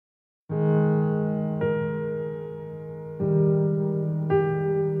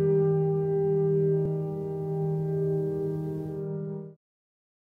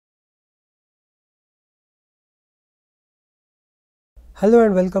Hello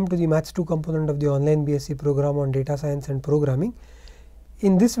and welcome to the Maths 2 component of the online BSc program on data science and programming.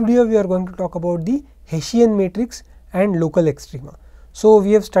 In this video, we are going to talk about the Hessian matrix and local extrema. So,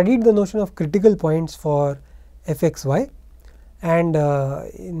 we have studied the notion of critical points for fxy, and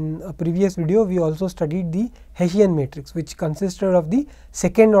in a previous video, we also studied the Hessian matrix, which consisted of the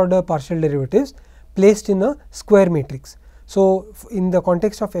second order partial derivatives placed in a square matrix. So, in the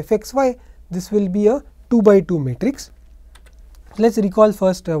context of fxy, this will be a 2 by 2 matrix. Let us recall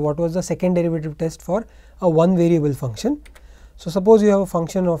first what was the second derivative test for a one variable function. So, suppose you have a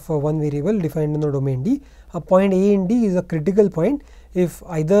function of one variable defined in the domain D. A point A in D is a critical point if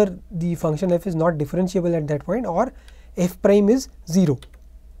either the function f is not differentiable at that point or f prime is 0.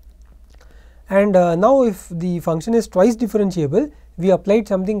 And now if the function is twice differentiable, we applied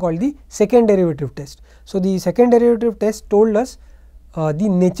something called the second derivative test. So, the second derivative test told us the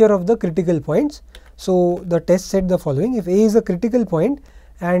nature of the critical points. So, the test said the following: if A is a critical point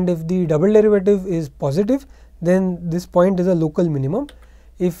and if the double derivative is positive, then this point is a local minimum.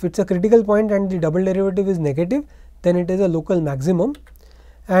 If it is a critical point and the double derivative is negative, then it is a local maximum,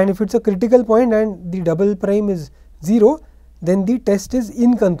 and if it is a critical point and the double prime is 0, then the test is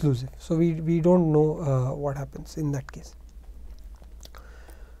inconclusive. So, we do not know what happens in that case.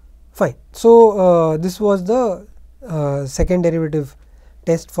 Fine. So, this was the second derivative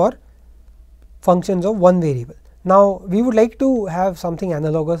test for functions of one variable. Now, we would like to have something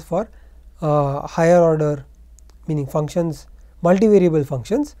analogous for higher order, meaning functions, multivariable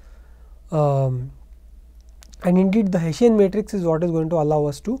functions, and indeed the Hessian matrix is what is going to allow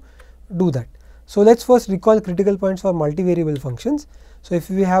us to do that. So, let us first recall critical points for multivariable functions. So, if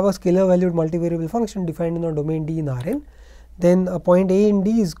we have a scalar valued multivariable function defined in a domain D in Rn, then a point A in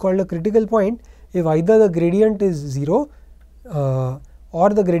D is called a critical point if either the gradient is 0 or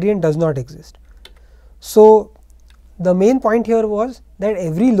the gradient does not exist. So, the main point here was that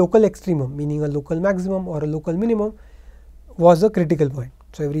every local extremum, meaning a local maximum or a local minimum, was a critical point.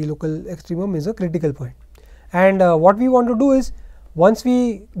 So, every local extremum is a critical point, and what we want to do is, once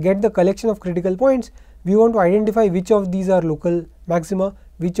we get the collection of critical points, we want to identify which of these are local maxima,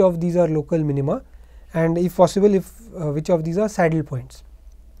 which of these are local minima, and if possible, which of these are saddle points.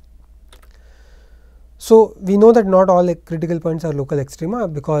 So, we know that not all critical points are local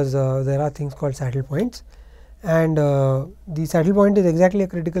extrema, because there are things called saddle points, and the saddle point is exactly a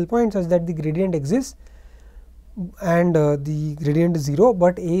critical point such that the gradient exists and the gradient is 0,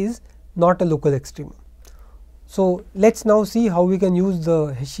 but A is not a local extrema. So, let us now see how we can use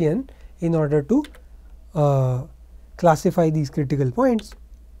the Hessian in order to classify these critical points.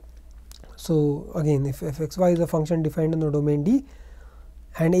 So, again, if fxy is a function defined in the domain D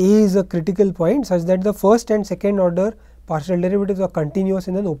and A is a critical point such that the first and second order partial derivatives are continuous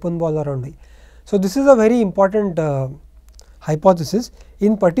in an open ball around I. So, this is a very important hypothesis.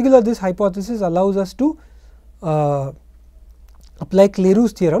 In particular, this hypothesis allows us to apply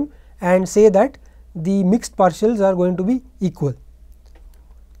Clairaut's theorem and say that the mixed partials are going to be equal.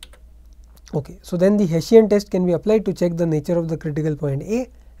 Okay. So, then the Hessian test can be applied to check the nature of the critical point A.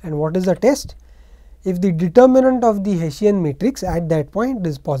 And what is the test? If the determinant of the Hessian matrix at that point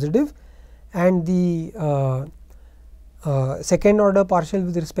is positive and the second order partial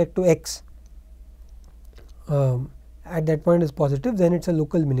with respect to x at that point is positive, then it is a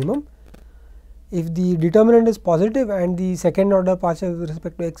local minimum. If the determinant is positive and the second order partial with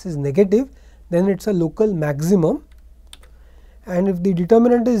respect to x is negative, then it is a local maximum, and if the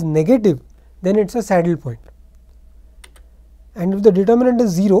determinant is negative, then it is a saddle point, and if the determinant is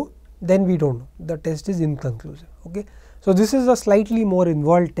 0, then we do not know, the test is inconclusive. Okay. So, this is a slightly more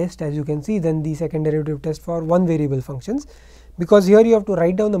involved test, as you can see, than the second derivative test for one variable functions, because here you have to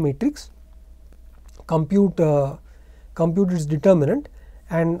write down the matrix, compute its determinant,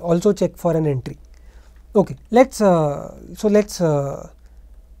 and also check for an entry. Okay. Let us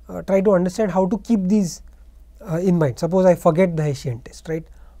try to understand how to keep these in mind. Suppose I forget the Hessian test, right?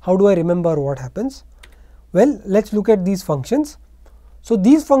 How do I remember what happens? Well, let us look at these functions. So,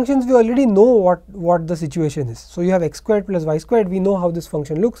 these functions we already know what the situation is. So, you have x squared plus y squared, we know how this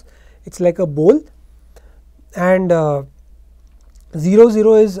function looks. It is like a bowl, and 0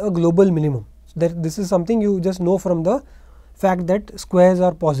 0 is a global minimum. So, this is something you just know from the fact that squares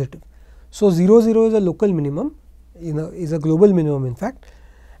are positive. So, 0 0 is a local minimum, is a global minimum in fact,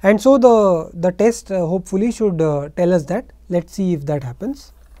 and so the test hopefully should tell us that. Let us see if that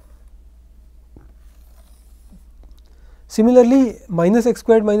happens. Similarly, minus x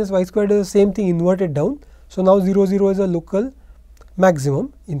squared minus y squared is the same thing inverted down. So, now 0 0 is a local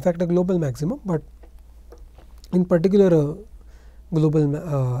maximum, in fact a global maximum, but in particular a global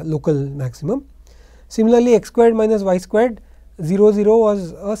local maximum. Similarly, x squared minus y squared 0 0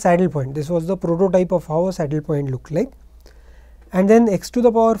 was a saddle point. This was the prototype of how a saddle point looked like. And then x to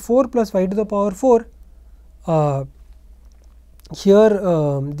the power 4 plus y to the power 4, here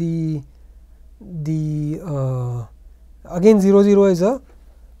again 0 0 is a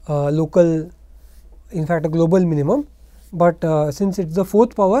local, in fact a global minimum, but since it is the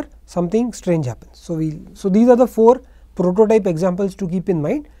 4th power, something strange happens. So these are the 4 prototype examples to keep in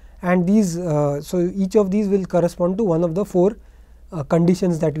mind, and these so each of these will correspond to one of the 4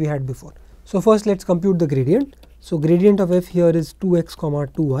 conditions that we had before. So first let us compute the gradient. So gradient of f here is 2x comma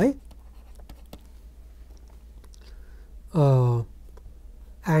 2y,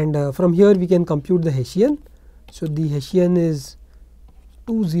 and from here we can compute the Hessian. So the Hessian is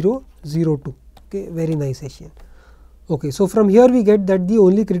 2 0 0 2, okay, very nice Hessian. Okay, so from here we get that the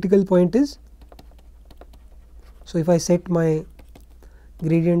only critical point is, so if I set my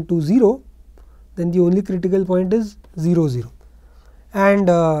gradient to 0, then the only critical point is 0 0, and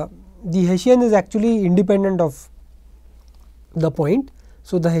the Hessian is actually independent of the point.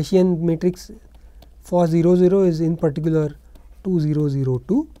 So the Hessian matrix for 0 0 is in particular 2 0 0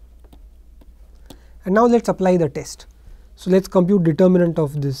 2, and now let us apply the test. So let us compute determinant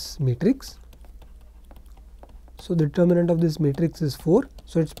of this matrix. So determinant of this matrix is 4,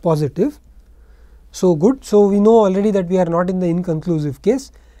 so it is positive. So good. So we know already that we are not in the inconclusive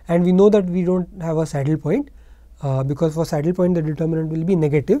case, and we know that we do not have a saddle point, because for saddle point the determinant will be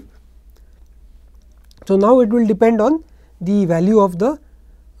negative. So now it will depend on the value of the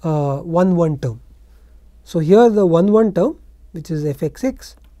 1 1 term. So here the 1 1 term, which is f x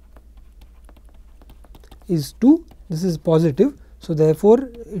x, is 2, this is positive. So therefore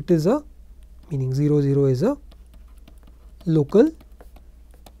it is a, meaning 0 0 is a local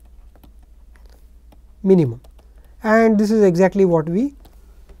minimum, and this is exactly what we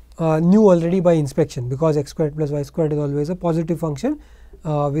knew already by inspection, because x squared plus y squared is always a positive function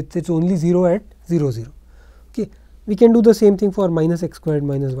with its only 0 at 0 0. Okay. We can do the same thing for minus x squared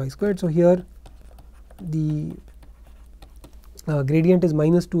minus y squared. So here the gradient is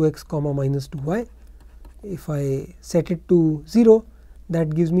minus 2x comma minus 2y. If I set it to 0,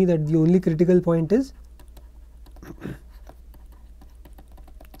 that gives me that the only critical point is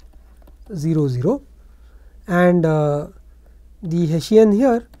 0 0, and the Hessian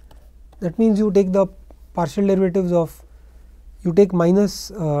here, that means you take the partial derivatives of, you take minus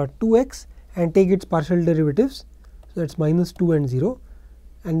 2x and take its partial derivatives. So that is minus 2 and 0,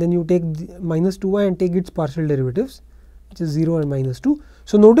 and then you take the minus 2y and take its partial derivatives, which is 0 and minus 2.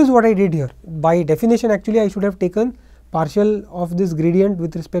 So notice what I did here. By definition actually I should have taken partial of this gradient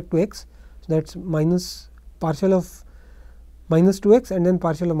with respect to x. So that is minus partial of minus 2x and then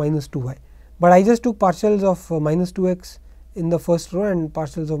partial of minus 2y. But I just took partials of minus 2x in the first row and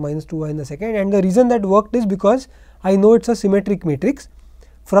partials of minus 2y in the second, and the reason that worked is because I know it is a symmetric matrix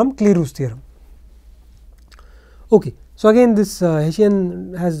from Clairaut's theorem. Okay. So again this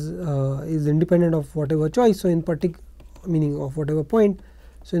Hessian has is independent of whatever choice. So in meaning of whatever point.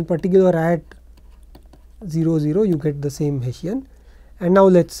 So in particular at 0 0 you get the same Hessian, and now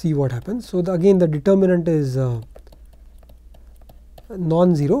let us see what happens. So again the determinant is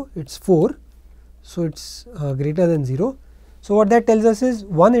non-zero, it is 4. So it is greater than 0. So what that tells us is,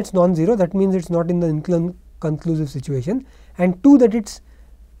 1, it is non-zero, that means it is not in the inconclusive situation, and 2, that it is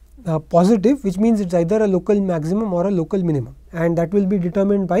positive, which means it is either a local maximum or a local minimum, and that will be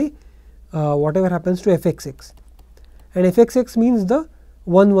determined by whatever happens to f x x, and f x x means the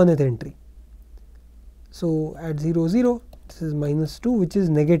 1 1th entry. So at 0 0 this is minus 2, which is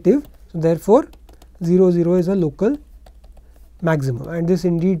negative. So therefore 0 0 is a local maximum, and this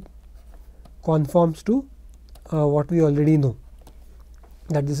indeed conforms to what we already know,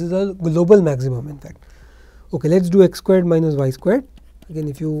 that this is a global maximum in fact. Okay, let us do x squared minus y squared. Again,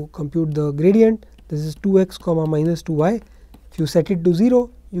 if you compute the gradient, this is 2x comma minus 2y. If you set it to 0,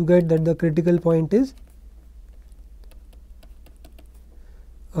 you get that the critical point is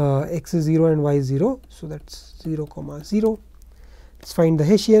x is 0 and y is 0. So that is 0 comma 0. Let us find the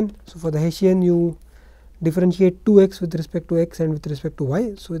Hessian. So for the Hessian you differentiate 2x with respect to x and with respect to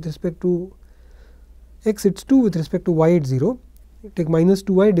y. So with respect to x it is 2, with respect to y it is 0. You take minus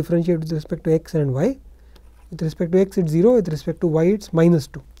 2y, differentiate with respect to x and y. With respect to x it is 0, with respect to y it is minus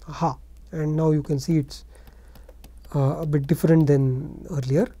 2. Aha! And now you can see it is a bit different than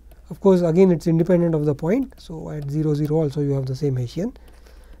earlier. Of course, again it is independent of the point. So at 0 0 also you have the same Hessian.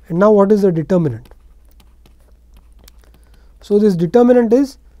 And now what is the determinant? So this determinant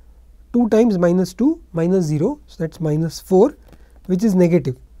is 2 times minus 2 minus 0. So that is minus 4, which is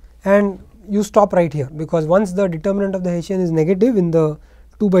negative. And you stop right here, because once the determinant of the Hessian is negative in the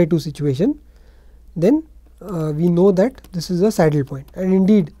 2 by 2 situation, then we know that this is a saddle point, and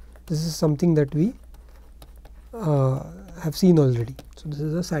indeed this is something that we have seen already. So, this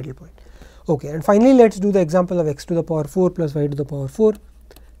is a saddle point. Okay, and finally, let us do the example of x to the power 4 plus y to the power 4.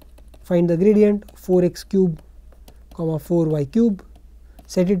 Find the gradient 4x cube comma 4y cube,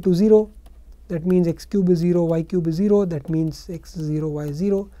 set it to 0, that means x cube is 0, y cube is 0, that means x is 0, y is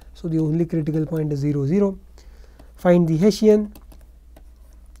 0. So, the only critical point is 0, 0. Find the Hessian.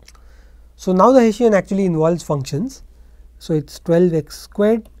 So, now the Hessian actually involves functions. So, it is 12x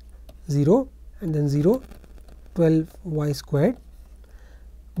squared 0 and then 0, 12y squared.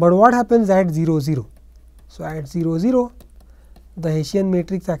 But what happens at 0, 0? So, at 0, 0, the Hessian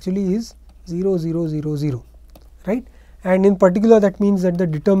matrix actually is 0, 0, 0, 0, right, and in particular that means that the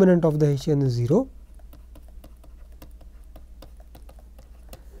determinant of the Hessian is 0,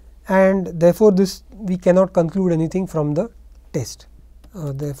 and therefore, this we cannot conclude anything from the test.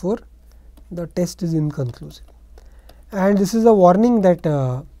 Therefore, the test is inconclusive, and this is a warning that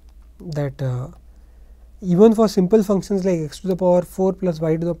even for simple functions like x to the power 4 plus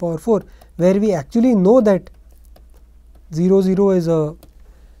y to the power 4, where we actually know that 0, 0 is a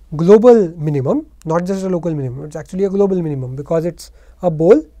global minimum, not just a local minimum, it is actually a global minimum, because it is a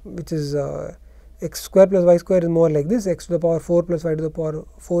bowl which is x square plus y square is more like this, x to the power 4 plus y to the power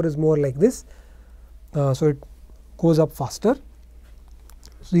 4 is more like this. So, it goes up faster.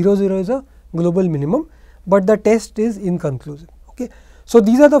 0, 0 is a global minimum, but the test is inconclusive. Okay. So,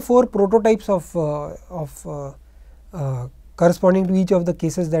 these are the 4 prototypes of corresponding to each of the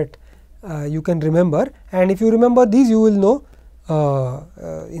cases that you can remember, and if you remember these, you will know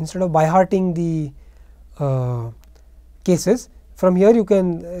instead of by hearting the cases, from here you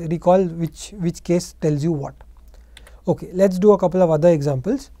can recall which case tells you what. Okay, let us do a couple of other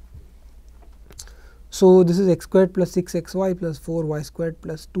examples. So, this is x squared plus 6xy plus 4y squared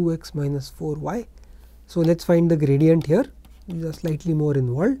plus 2x minus 4y. So, let us find the gradient here, these are slightly more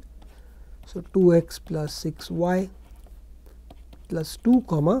involved. So, 2x plus 6y plus 2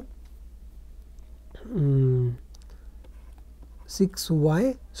 comma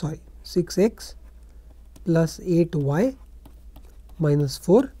 6x plus 8y minus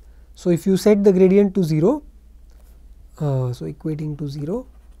 4. So, if you set the gradient to 0, so equating to 0,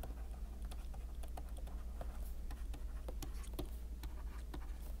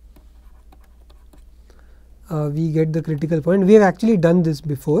 we get the critical point. We have actually done this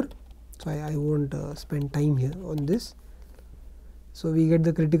before, so I will not spend time here on this. So, we get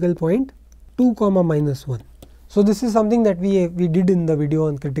the critical point 2 comma minus 1. So, this is something that we did in the video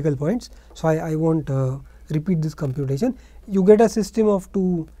on critical points. So, I will not repeat this computation. You get a system of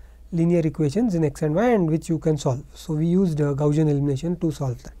 2 linear equations in x and y, and which you can solve. So, we used Gaussian elimination to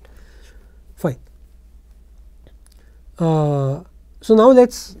solve that. Fine. So, now let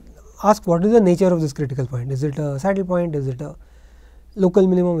us ask what is the nature of this critical point. Is it a saddle point? Is it a local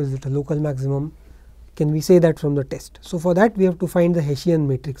minimum? Is it a local maximum? Can we say that from the test? So, for that we have to find the Hessian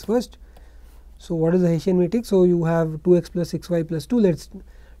matrix first. So, what is the Hessian matrix? So, you have 2x plus 6y plus 2. Let us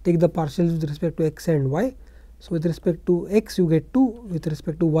take the partials with respect to x and y. So, with respect to x you get 2, with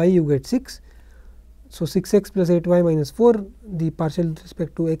respect to y you get 6. So, 6x plus 8y minus 4, the partial with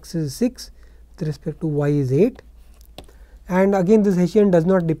respect to x is 6, with respect to y is 8. And again this Hessian does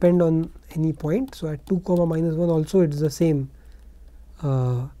not depend on any point. So, at 2 comma minus 1 also it is the same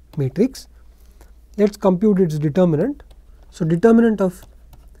matrix. Let us compute its determinant. So, determinant of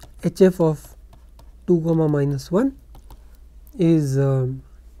HF of 2 comma minus 1 is 8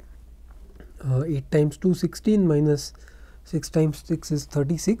 times 2 16 minus 6 times 6 is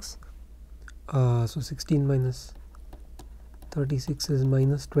 36. So, 16 minus 36 is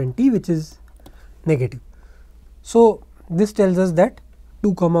minus 20, which is negative. So, this tells us that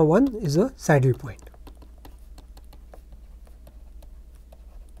 2 comma 1 is a saddle point.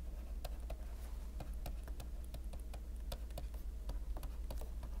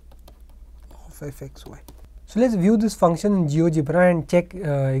 Of fxy. So, let us view this function in GeoGebra and check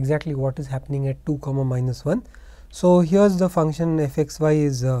exactly what is happening at 2 comma minus 1. So, here is the function fxy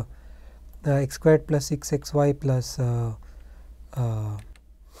is x squared plus 6xy plus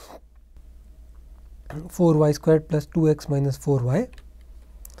 4y squared plus 2x minus 4y.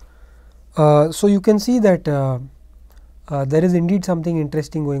 So, you can see that there is indeed something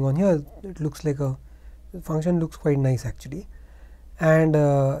interesting going on here. It looks like the function looks quite nice actually, and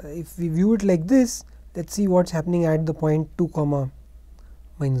if we view it like this, let us see what is happening at the point 2 comma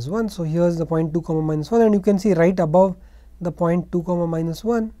minus 1. So, here is the point 2 comma minus 1, and you can see right above the point 2 comma minus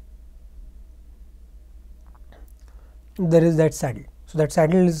 1 there is that saddle. So, that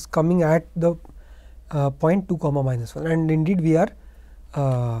saddle is coming at the point 2 comma minus 1, and indeed we are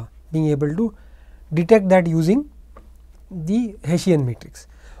being able to detect that using the Hessian matrix.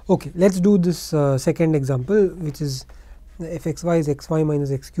 Okay, let us do this second example, which is f(x_y) is xy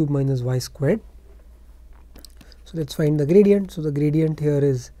minus x cube minus y squared. So, let us find the gradient. So, the gradient here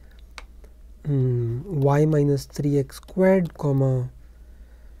is y minus 3x squared comma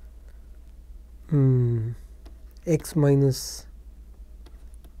x minus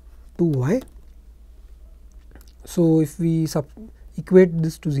 2y. So, if we equate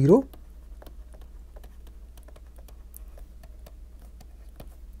this to 0,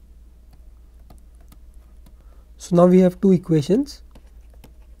 so now we have two equations,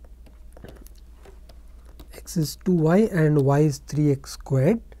 x is 2y and y is 3x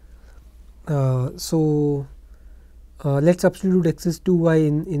squared. Let us substitute x is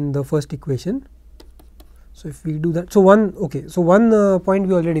 2y in the first equation. So, if we do that, so one point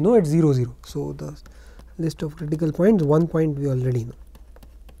we already know, it is 0 0. So, the list of critical points, one point we already know,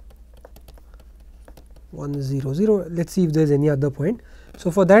 1 is 0 0. Let us see if there is any other point. So,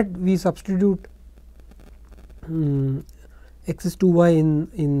 for that we substitute x is 2y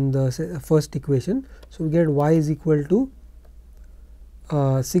in the first equation. So, we get y is equal to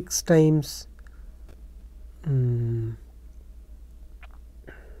 6 times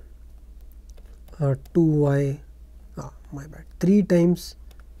 2y, my bad, 3 times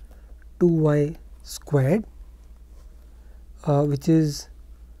 2y squared, which is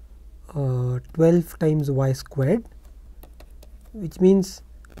 12 times y squared, which means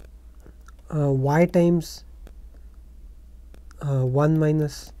y times 1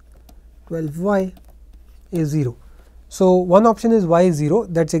 minus 12y is 0. So, one option is y is 0,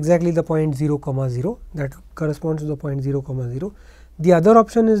 that is exactly the point 0 comma 0, that corresponds to the point 0 comma 0. The other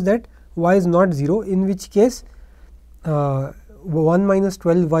option is that y is not 0, in which case 1 minus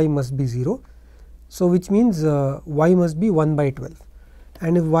 12y must be 0. So, which means y must be 1 by 12,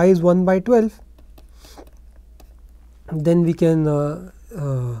 and if y is 1 by 12, then we can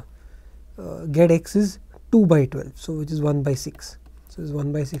get x is 2 by 12. So, which is 1 by 6. So, it is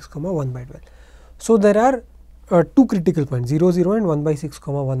 1 by 6 comma 1 by 12. So, there are two critical points, 0 0 and 1 by 6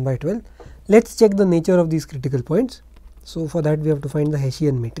 comma 1 by 12. Let us check the nature of these critical points. So, for that we have to find the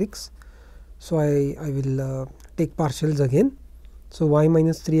Hessian matrix. So, I will take partials again. So, y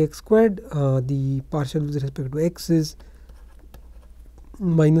minus 3x squared, the partial with respect to x is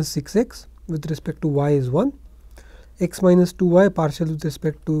minus 6x, with respect to y is 1, x minus 2y, partial with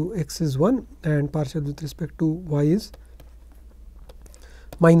respect to x is 1 and partial with respect to y is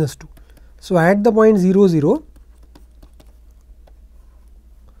minus 2. So, at the point 0 0,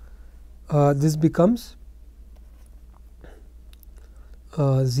 this becomes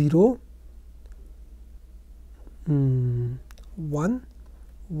 0 1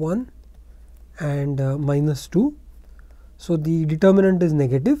 1 and minus 2. So, the determinant is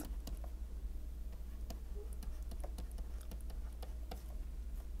negative.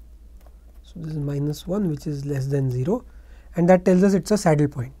 So, this is minus 1, which is less than 0, and that tells us it is a saddle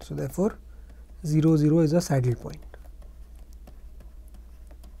point. So, therefore, 0 0 is a saddle point.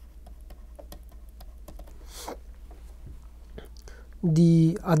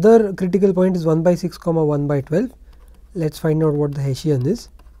 The other critical point is 1 by 6 comma 1 by 12. Let us find out what the Hessian is.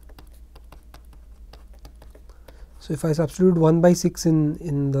 So, if I substitute 1 by 6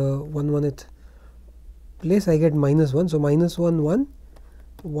 in the 1/1th place, I get minus 1. So, minus 1 1,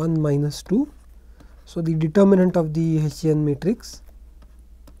 1 minus 2. So, the determinant of the Hessian matrix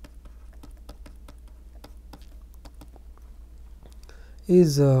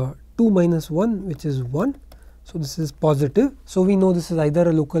is 2 minus 1, which is 1. So, this is positive. So, we know this is either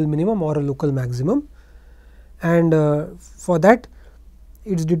a local minimum or a local maximum, and for that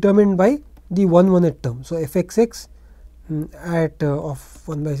it is determined by the 1/1th term. So, f(x(x) at of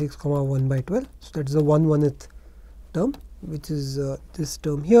 1 by 6 comma 1 by 12. So, that is the 1/1th term, which is this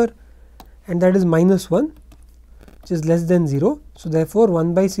term here, and that is minus 1, which is less than 0. So, therefore,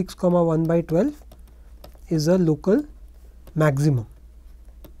 1 by 6 comma 1 by 12 is a local maximum.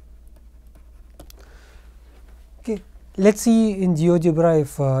 Okay. Let us see in GeoGebra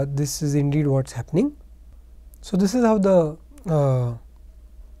if this is indeed what is happening. So, this is how the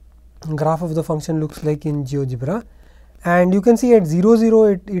graph of the function looks like in GeoGebra, and you can see at 0 0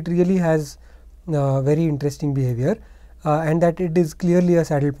 it really has very interesting behavior, and that it is clearly a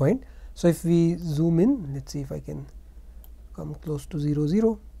saddle point. So, if we zoom in, let us see if I can come close to 0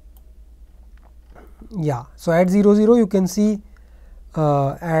 0. Yeah. So, at 0 0 you can see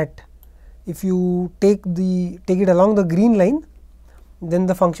if you take it along the green line, then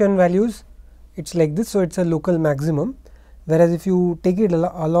the function values, it is like this. So, it is a local maximum, whereas if you take it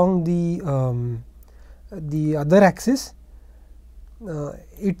along the other axis,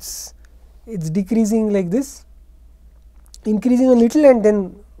 its it's decreasing like this, increasing a little, and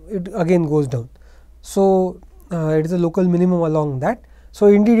then it again goes down. So, it is a local minimum along that. So,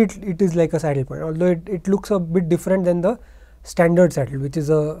 indeed it is like a saddle point, although it looks a bit different than the standard saddle, which is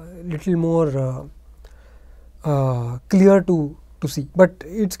a little more clear to see, but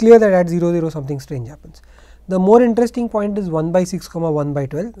it is clear that at 0 0 something strange happens. The more interesting point is 1 by 6 comma 1 by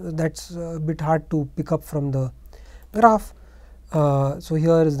 12, that is a bit hard to pick up from the graph. So,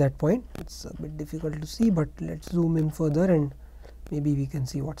 here is that point, it is a bit difficult to see, but let us zoom in further and maybe we can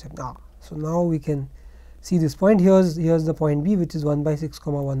see what is happening. So, now we can see this point. Here is the point B, which is 1 by 6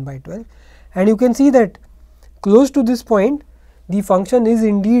 comma 1 by 12, and you can see that close to this point the function is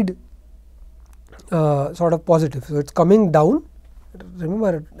indeed sort of positive. So, it is coming down.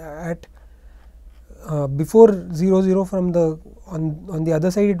 Remember, at before 0 0 from the on the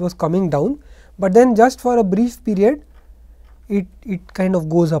other side it was coming down, but then just for a brief period it kind of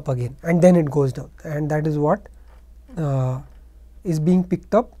goes up again and then it goes down, and that is what is being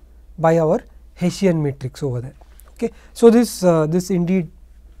picked up by our Hessian matrix over there. Okay. So, this indeed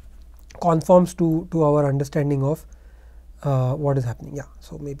conforms to our understanding of what is happening. Yeah.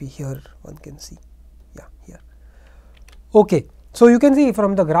 So, maybe here one can see, yeah, here. Okay. So, you can see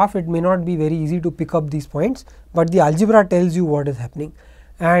from the graph it may not be very easy to pick up these points, but the algebra tells you what is happening,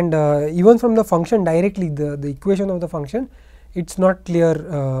 and even from the function directly, the equation of the function, it is not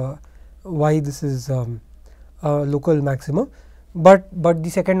clear why this is a local maximum, but the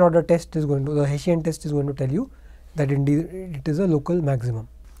second order test is going to, the Hessian test is going to tell you that indeed it is a local maximum.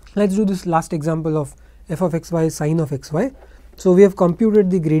 Let us do this last example of f of x y sine of x y. So, we have computed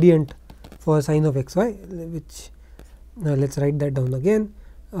the gradient for sine of x y, which let us write that down again.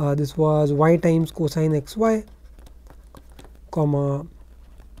 This was y times cosine x y comma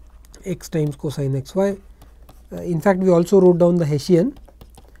x times cosine x y. In fact, we also wrote down the Hessian.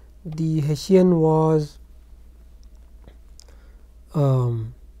 The Hessian was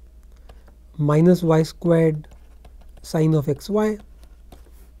minus y squared sine of x y,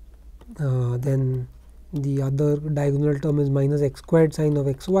 then the other diagonal term is minus x squared sine of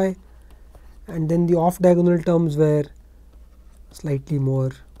x y, and then the off diagonal terms were slightly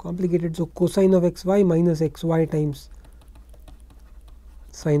more complicated. So, cosine of x y minus x y times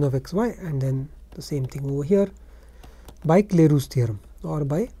sine of x y, and then the same thing over here by Clairaut's theorem or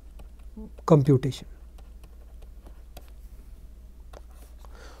by computation.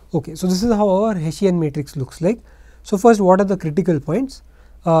 Okay, so, this is how our Hessian matrix looks like. So, first what are the critical points?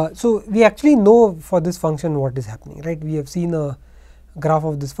 So, we actually know for this function what is happening, right. We have seen a graph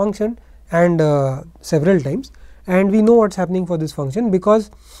of this function and several times, and we know what is happening for this function, because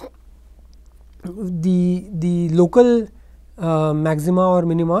the local maxima or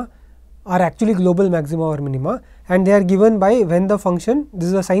minima are actually global maxima or minima, and they are given by when the function, this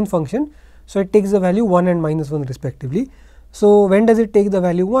is a sine function. So, it takes the value 1 and minus 1 respectively. So, when does it take the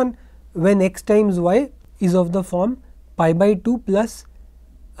value 1? When x times y is of the form pi by 2 plus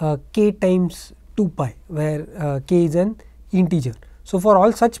k times 2 pi, where k is an integer. So, for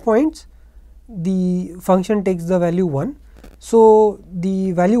all such points the function takes the value 1. So,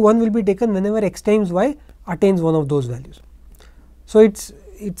 the value 1 will be taken whenever x times y attains one of those values. So, it's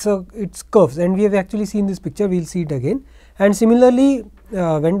curves, and we have actually seen this picture, we will see it again. And similarly,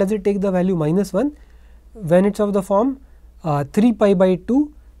 when does it take the value minus 1? When it is of the form 3 pi by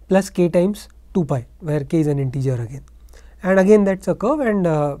 2 plus k times 2 pi, where k is an integer again, and again that is a curve, and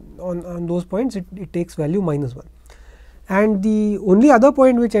on those points it takes value minus 1. And the only other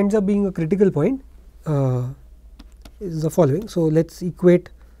point which ends up being a critical point is the following. So, let us equate.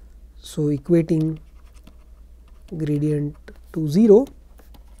 So, equating gradient to 0,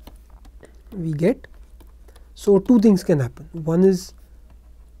 we get, so two things can happen. One is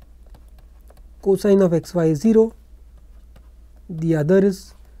cosine of x y is 0, the other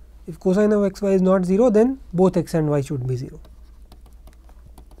is, if cosine of x y is not 0, then both x and y should be 0,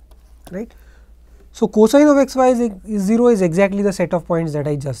 right. So, cosine of x y is 0 is exactly the set of points that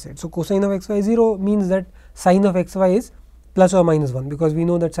I just said. So, cosine of x y is 0 means that sine of x y is plus or minus 1, because we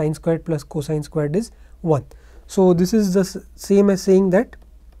know that sine squared plus cosine squared is 1. So, this is the same as saying that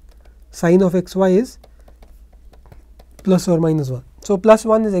sine of x y is plus or minus 1. So, plus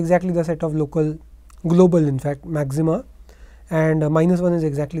 1 is exactly the set of global in fact maxima, and minus 1 is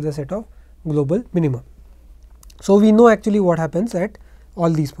exactly the set of global minima. So, we know actually what happens at all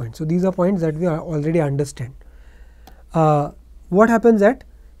these points. So, these are points that we already understand. What happens at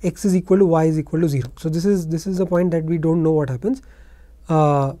x is equal to y is equal to 0. So, this is the point that we do not know what happens.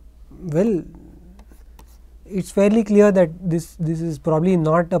 Well, it is fairly clear that this is probably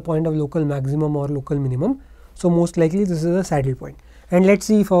not a point of local maximum or local minimum. So, most likely this is a saddle point, and let us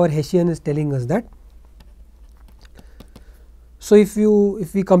see if our Hessian is telling us that. So, if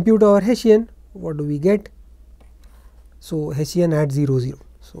we compute our Hessian, what do we get? So, Hessian at 0 0.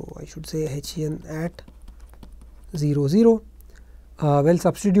 So, I should say Hessian at 0 0. Well,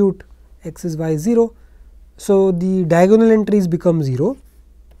 substitute x is y is 0. So, the diagonal entries become 0.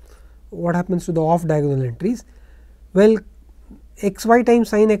 What happens to the off diagonal entries? Well, x y times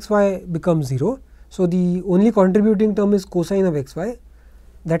sin x y becomes 0. So, the only contributing term is cosine of x y,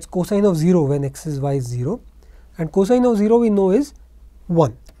 that is cosine of 0 when x is y is 0, and cosine of 0 we know is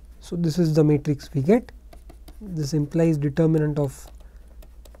 1. So, this is the matrix we get. This implies determinant of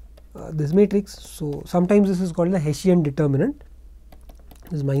this matrix. So, sometimes this is called the Hessian determinant,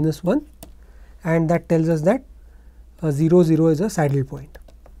 this is minus 1, and that tells us that 0 0 is a saddle point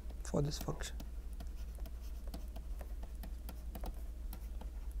for this function.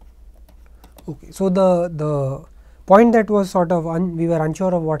 Okay. So, the point that was sort of we were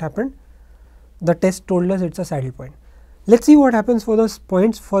unsure of what happened, the test told us it is a saddle point. Let us see what happens for those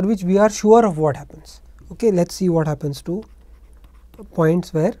points for which we are sure of what happens. Okay. Let us see what happens to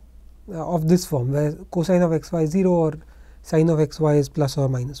points where of this form, where cosine of x y is 0 or sin of x y is plus or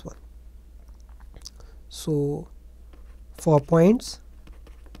minus 1. So, for points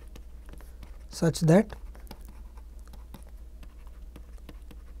such that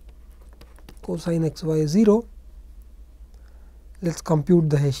cosine x y is 0, let us compute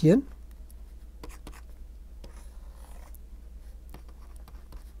the Hessian.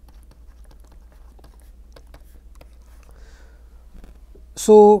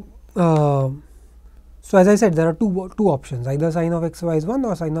 So, as I said, there are two options, either sin of x y is 1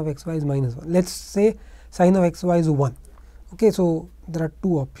 or sin of x y is minus 1. Let us say sin of x y is 1. Okay, so, there are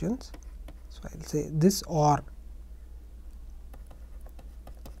two options. So, I will say this or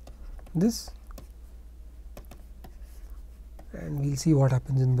this, and we will see what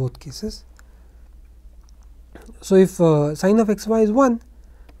happens in both cases. So, if sin of x y is 1,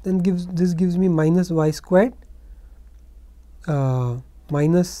 then this gives me minus y squared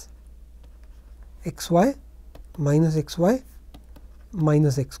minus x y minus x y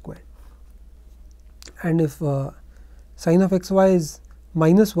minus x squared, and if sin of x y is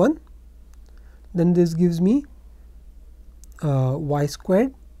minus 1, then this gives me y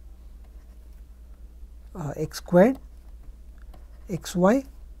squared x squared x y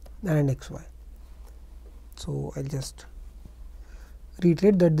and x y. So, I will just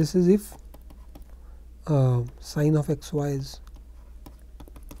reiterate that this is if sin of x y is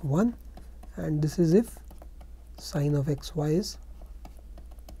 1, and this is if sin of x y is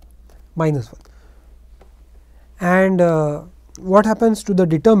minus 1. And what happens to the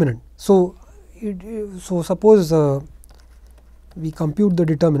determinant? So, suppose we compute the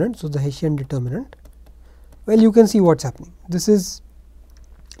determinant, so the Hessian determinant. Well, you can see what is happening. This is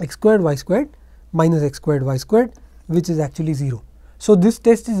x squared y squared minus x squared y squared, which is actually 0. So, this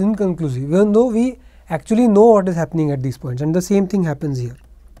test is inconclusive, even though we actually know what is happening at these points, and the same thing happens here.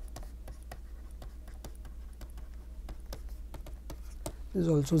 This is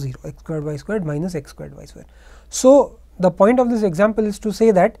also 0, x squared y squared minus x squared y squared. So, the point of this example is to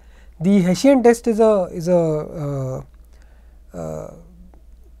say that the Hessian test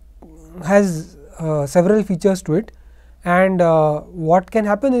has several features to it, and what can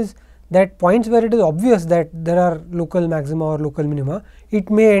happen is that points where it is obvious that there are local maxima or local minima, it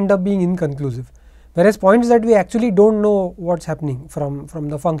may end up being inconclusive, whereas points that we actually do not know what is happening from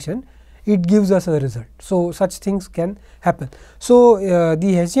the function, it gives us a result. So, such things can happen. So,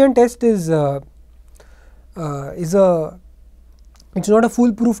 the Hessian test is it is not a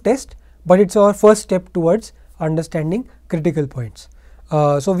foolproof test, but it is our first step towards understanding critical points.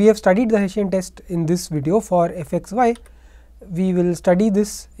 So, we have studied the Hessian test in this video for f(x,y). We will study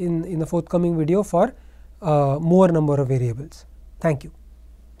this in the forthcoming video for more number of variables. Thank you.